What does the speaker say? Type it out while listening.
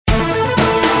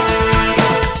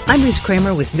I'm Ruth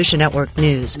Kramer with Mission Network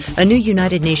News. A new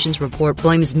United Nations report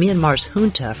blames Myanmar's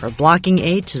junta for blocking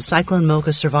aid to Cyclone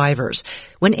Mocha survivors.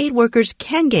 When aid workers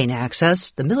can gain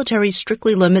access, the military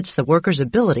strictly limits the workers'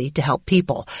 ability to help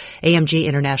people. AMG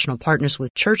International partners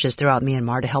with churches throughout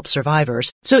Myanmar to help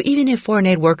survivors. So even if foreign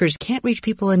aid workers can't reach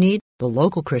people in need, the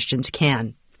local Christians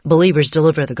can. Believers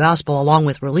deliver the gospel along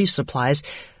with relief supplies.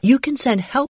 You can send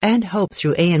help and hope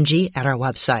through AMG at our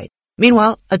website.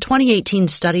 Meanwhile, a 2018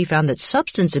 study found that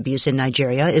substance abuse in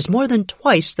Nigeria is more than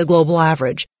twice the global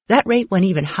average. That rate went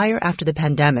even higher after the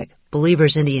pandemic.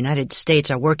 Believers in the United States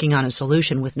are working on a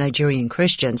solution with Nigerian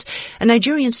Christians. A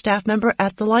Nigerian staff member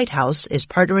at the Lighthouse is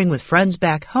partnering with friends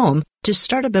back home to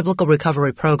start a biblical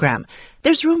recovery program.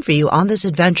 There's room for you on this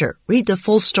adventure. Read the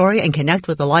full story and connect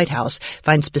with the Lighthouse.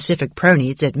 Find specific prayer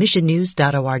needs at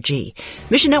missionnews.org.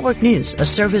 Mission Network News, a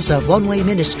service of One Way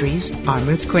Ministries. I'm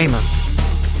Ruth Kramer.